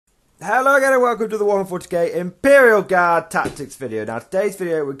Hello again and welcome to the Warhammer 40k Imperial Guard Tactics video. Now today's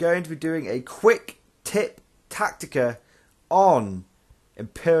video we're going to be doing a quick tip tactica on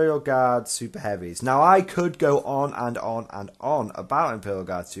Imperial Guard Super Heavies. Now I could go on and on and on about Imperial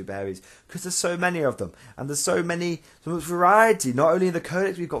Guard Super Heavies because there's so many of them and there's so much variety. Not only in the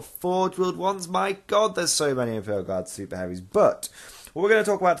codex, we've got 4 drilled ones. My god, there's so many Imperial Guard Super Heavies. But what we're going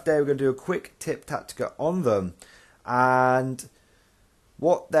to talk about today, we're going to do a quick tip tactica on them and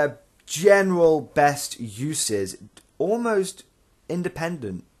what their general best uses, almost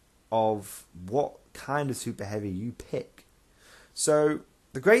independent of what kind of super heavy you pick. So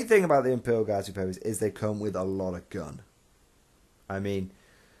the great thing about the Imperial Guard Super Heavies is they come with a lot of gun. I mean,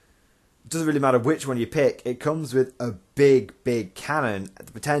 it doesn't really matter which one you pick, it comes with a big cannon,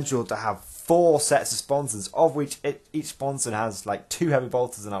 the potential to have 4 sets of sponsons, of which each sponson has like 2 heavy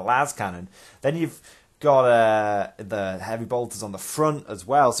bolters and a las cannon. Then you've got the heavy bolters on the front as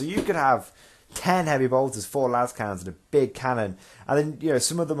well, so you could have 10 heavy bolters, 4 las cannons, and a big cannon. And then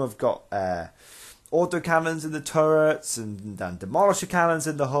some of them have got auto cannons in the turrets and demolisher cannons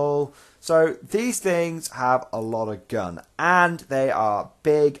in the hull. So these things have a lot of gun, and they are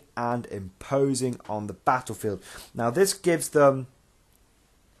big and imposing on the battlefield. Now this gives them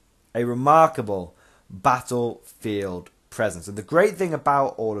a remarkable battlefield presence. And the great thing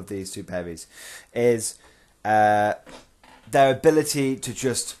about all of these super heavies is their ability to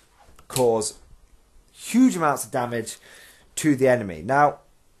just cause huge amounts of damage to the enemy. Now,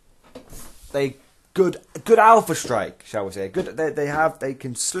 they good alpha strike, shall we say? They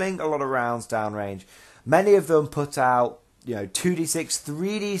can sling a lot of rounds downrange. Many of them put out 2d6,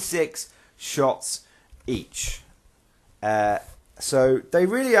 3d6 shots each. So they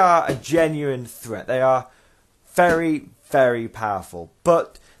really are a genuine threat. They are very powerful,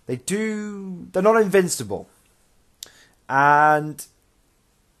 but they're not invincible. And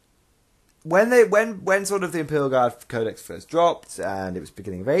when sort of the Imperial Guard Codex first dropped, and it was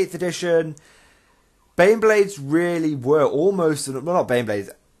beginning of 8th edition, Baneblades really were almost, well, not Baneblades,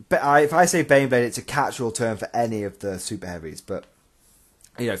 but if I say Baneblade, it's a catch-all term for any of the super heavies, but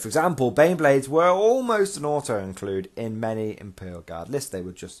for example, Baneblades were almost an auto-include in many Imperial Guard lists. They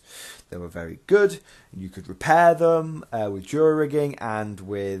were very good. You could repair them with Jura-rigging and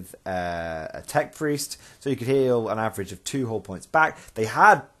with a Tech Priest, so you could heal an average of 2 hull points back. They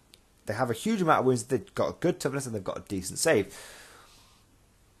have a huge amount of wounds. They've got a good toughness and they've got a decent save.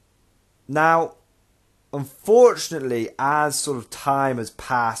 Now, unfortunately, as sort of time has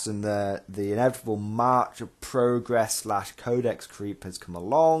passed and the inevitable march of progress / codex creep has come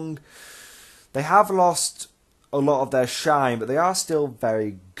along, they have lost a lot of their shine, but they are still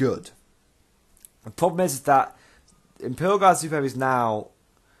very good. The problem is that Imperial Guard Super Heavies now,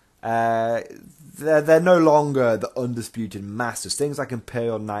 they're no longer the undisputed masters. Things like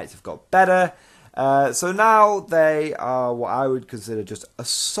Imperial Knights have got better, so now they are what I would consider just a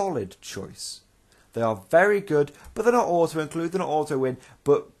solid choice. They are very good, but they're not auto-include, they're not auto-win,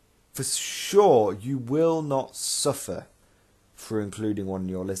 but for sure you will not suffer for including one in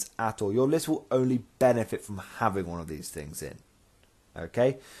your list at all. Your list will only benefit from having one of these things in.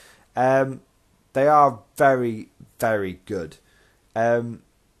 Okay? They are very good,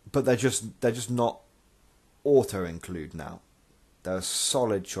 but they're just not auto-include now. They're a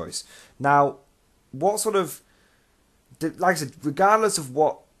solid choice. Now, what sort of, like I said, regardless of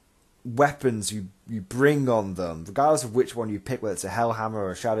what weapons you bring on them, regardless of which one you pick, whether it's a Hellhammer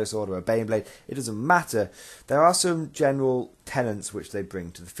or a Shadow Sword or a Baneblade, it doesn't matter. There are some general tenets which they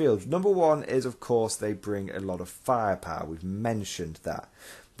bring to the field. Number one is, of course, they bring a lot of firepower. We've mentioned that.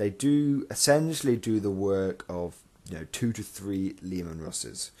 They do essentially do the work of 2 to 3 Lehman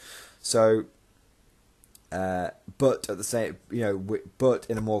Russes. So but at the same, but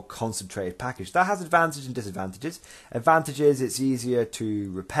in a more concentrated package. That has advantages and disadvantages. Advantages: it's easier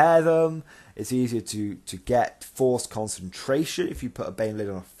to repair them. It's easier to get force concentration. If you put a Baneblade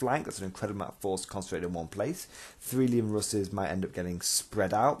on a flank, that's an incredible amount of force concentrated in one place. 3 Lehman Russes might end up getting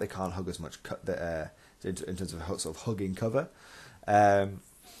spread out. They can't hug as much in terms of sort of hugging cover.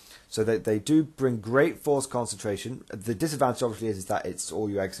 So they do bring great force concentration. The disadvantage obviously is that it's all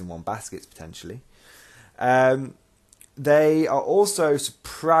your eggs in one basket potentially. They are also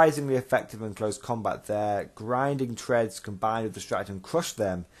surprisingly effective in close combat. Their grinding treads combined with distract and crush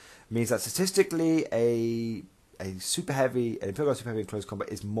them means that statistically an Imperial Guard Super Heavy in close combat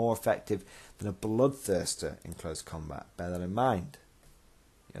is more effective than a Bloodthirster in close combat. Bear that in mind.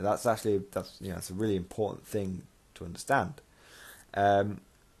 That's a really important thing to understand. And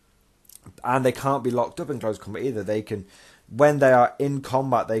they can't be locked up in close combat either. They can, when they are in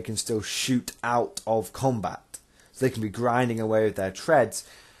combat, they can still shoot out of combat. So they can be grinding away with their treads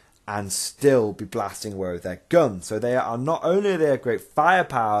and still be blasting away with their guns. So they are not only they have great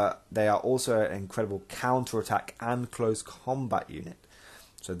firepower, they are also an incredible counter-attack and close combat unit.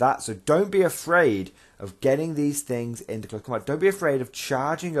 So don't be afraid of getting these things into close combat. Don't be afraid of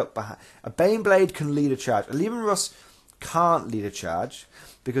charging up behind. A Baneblade can lead a charge. A Leman Russ can't lead a charge,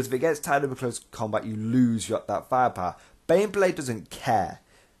 because if it gets tied up in close combat, you lose that firepower. Baneblade doesn't care.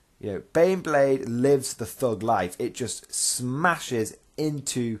 You know, Baneblade lives the thug life. It just smashes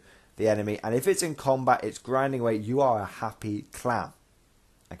into the enemy, and if it's in combat, it's grinding away. You are a happy clown.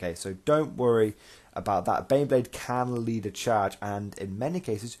 Okay, so don't worry about that. Baneblade can lead a charge, and in many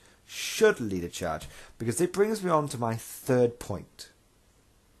cases should lead a charge, because it brings me on to my third point.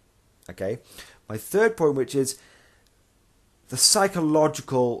 Okay, my third point, which is the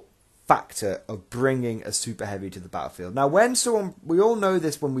psychological factor of bringing a super heavy to the battlefield. Now, we all know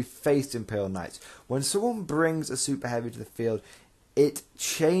this when we faced Imperial Knights, when someone brings a super heavy to the field, it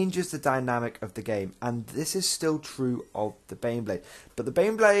changes the dynamic of the game, and this is still true of the Baneblade. But the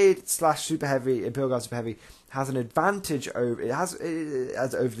Baneblade / Super Heavy, Imperial Guard Super Heavy, has an advantage over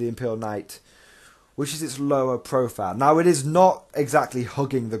over the Imperial Knight, which is its lower profile. Now, it is not exactly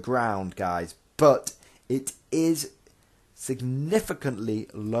hugging the ground, guys, but it is significantly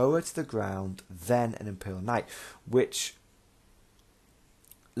lower to the ground than an Imperial Knight, which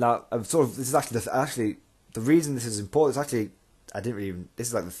now this is actually the reason this is important. It's actually this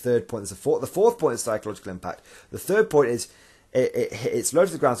is like the third point. The fourth point is psychological impact. The third point is it's low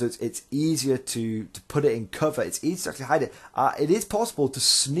to the ground, so it's easier to put it in cover. It's easier to actually hide it. It is possible to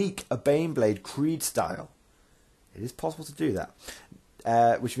sneak a Baneblade Creed style. It is possible to do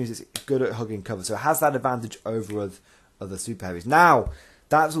that, which means it's good at hugging cover. So it has that advantage over other super heavies. Now,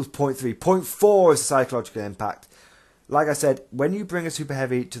 that was point 3. Point 4 is the psychological impact. Like I said, when you bring a super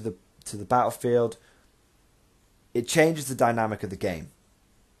heavy to the battlefield, it changes the dynamic of the game.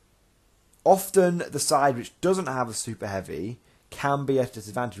 Often, the side which doesn't have a super heavy can be at a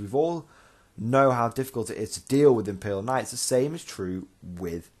disadvantage. We've all know how difficult it is to deal with Imperial Knights. The same is true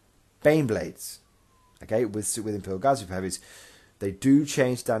with Baneblades. Okay, with Imperial Guard super heavies, they do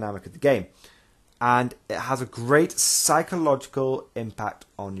change the dynamic of the game, and it has a great psychological impact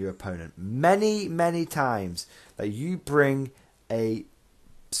on your opponent. Many times that you bring a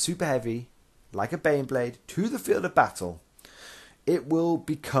super heavy like a Baneblade to the field of battle, it will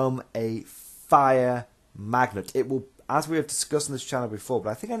become a fire magnet. It will, as we have discussed on this channel before,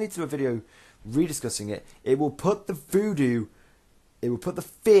 but I think I need to do a video rediscussing it. It will put the voodoo, it will put the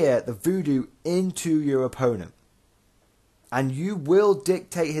fear, the voodoo into your opponent, and you will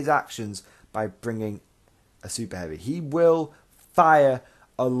dictate his actions by bringing a super heavy. He will fire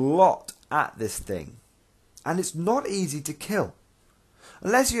a lot at this thing, and it's not easy to kill.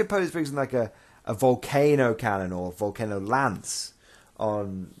 Unless your opponent brings like a volcano cannon or volcano lance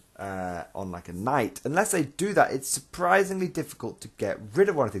on like a knight. Unless they do that, it's surprisingly difficult to get rid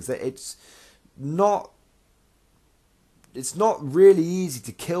of one of these. It's not really easy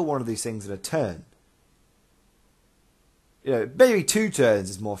to kill one of these things in a turn. You know, maybe 2 turns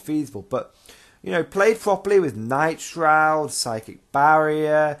is more feasible, but you know, played properly with Night Shroud, Psychic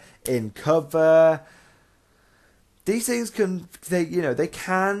Barrier, in cover, these things can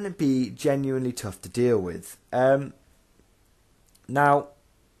be genuinely tough to deal with. Now,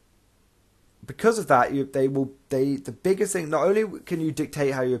 because of that, the biggest thing, not only can you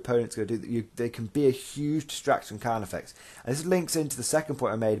dictate how your opponent's going to do, they can be a huge distraction card effects. And this links into the second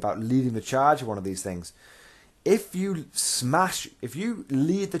point I made about leading the charge of one of these things. If you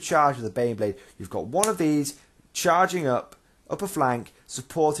lead the charge with a Baneblade, you've got one of these charging up a flank,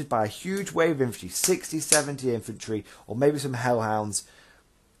 supported by a huge wave of infantry, 60, 70 infantry, or maybe some hellhounds.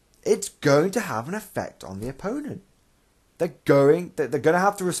 It's going to have an effect on the opponent. They're going to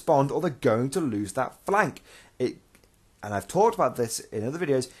have to respond, or they're going to lose that flank. And I've talked about this in other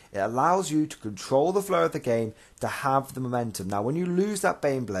videos. It allows you to control the flow of the game, to have the momentum. Now, when you lose that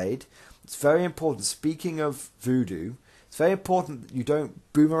Baneblade, it's very important. Speaking of voodoo, it's very important that you don't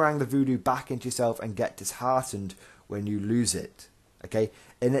boomerang the voodoo back into yourself and get disheartened when you lose it. Okay,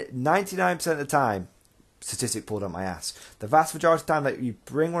 and 99% of the time, statistic pulled out my ass, the vast majority of the time that you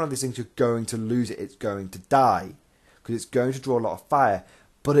bring one of these things, you're going to lose it. It's going to die because it's going to draw a lot of fire,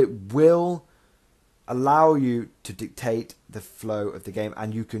 but it will allow you to dictate the flow of the game,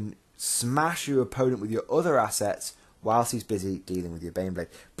 and you can smash your opponent with your other assets whilst he's busy dealing with your Baneblade.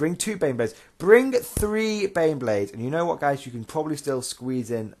 Bring 2 Baneblades, bring 3 Baneblades, and you know what, guys, you can probably still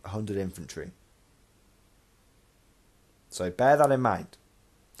squeeze in 100 infantry. So bear that in mind.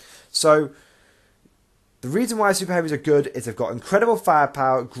 So the reason why super heavies are good is they've got incredible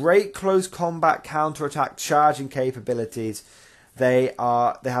firepower, great close combat, counter-attack, charging capabilities, They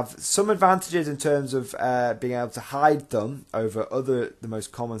have some advantages in terms of being able to hide them over the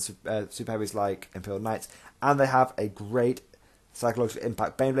most common super heavies like Imperial Knights, and they have a great psychological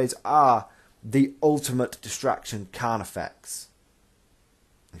impact. Baneblades are the ultimate distraction carnifex.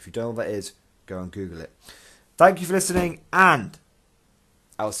 If you don't know what that is, go and Google it. Thank you for listening, and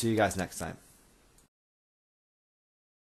I'll see you guys next time.